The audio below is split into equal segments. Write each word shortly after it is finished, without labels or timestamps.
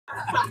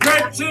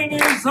Gretchen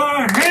is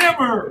a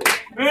hammer,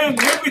 and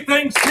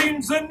everything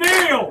seems a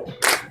nail.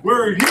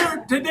 We're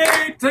here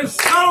today to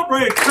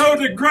celebrate, so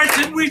to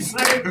Gretchen we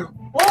say,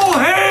 "Oh,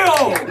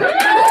 hail!"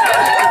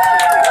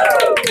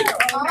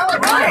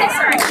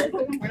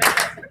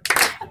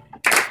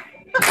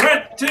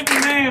 Gretchen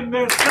and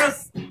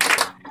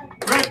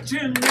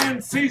Gretchen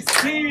and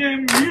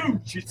CCMU,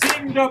 she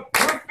seemed a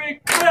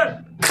perfect fit.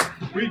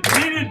 We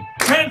needed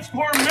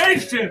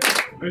transformation,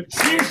 and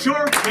she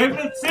sure gave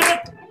us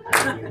it.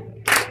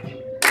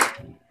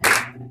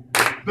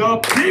 The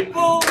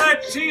people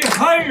that she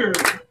hired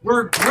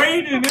were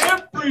great in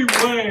every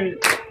way,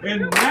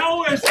 and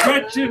now as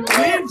Gretchen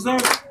leaves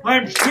us,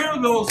 I'm sure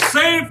they'll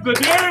save the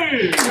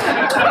day.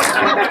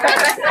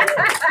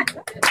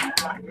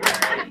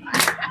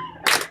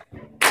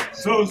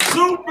 So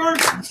Super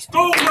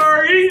stole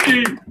our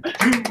Edie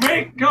to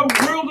make a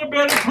world a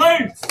better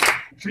place.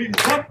 She's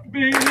up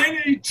in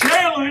any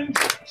challenge,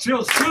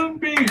 she'll soon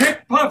be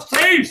Hick Puff's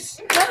ace.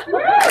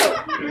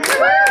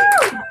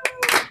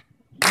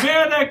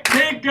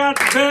 Medicaid got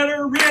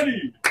better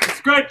ready.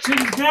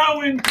 Gretchen's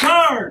now in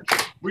charge.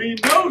 We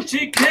know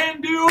she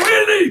can do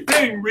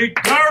anything,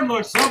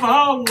 regardless of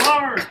how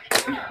large.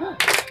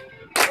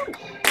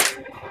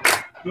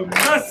 The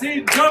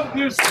message of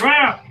this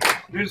rap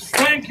is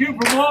thank you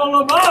from all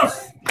of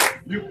us.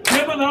 You've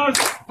given us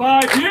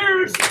 5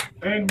 years,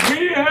 and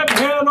we have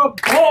had a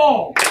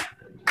ball.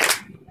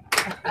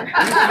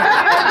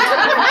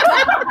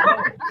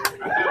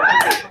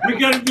 We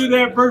got to do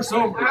that verse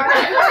over.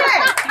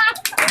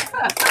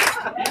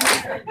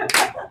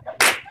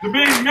 The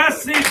big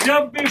message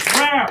of this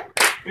rap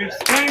is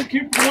thank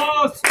you for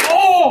us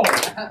all.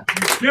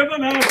 You've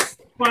given us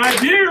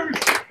 5 years,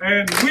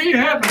 and we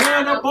have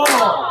had a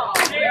ball.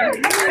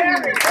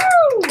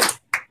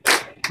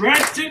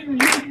 Gretchen,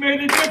 you've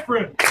made a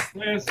difference,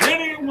 as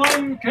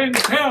anyone can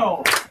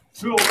tell.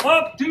 So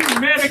up to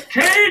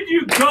Medicaid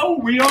you go,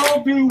 we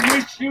all do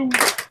wish you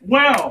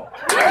well.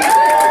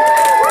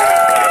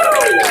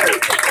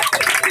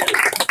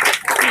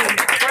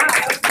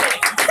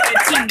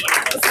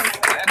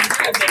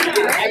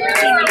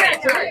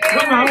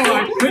 Somehow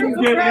I couldn't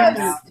get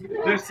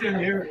this in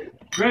here.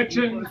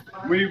 Gretchen,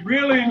 we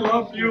really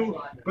love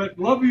you, but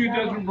love you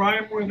doesn't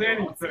rhyme with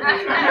anything.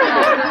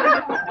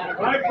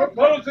 I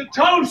propose a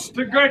toast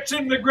to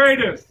Gretchen the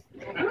greatest.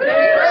 Hey,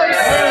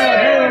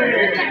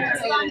 hey.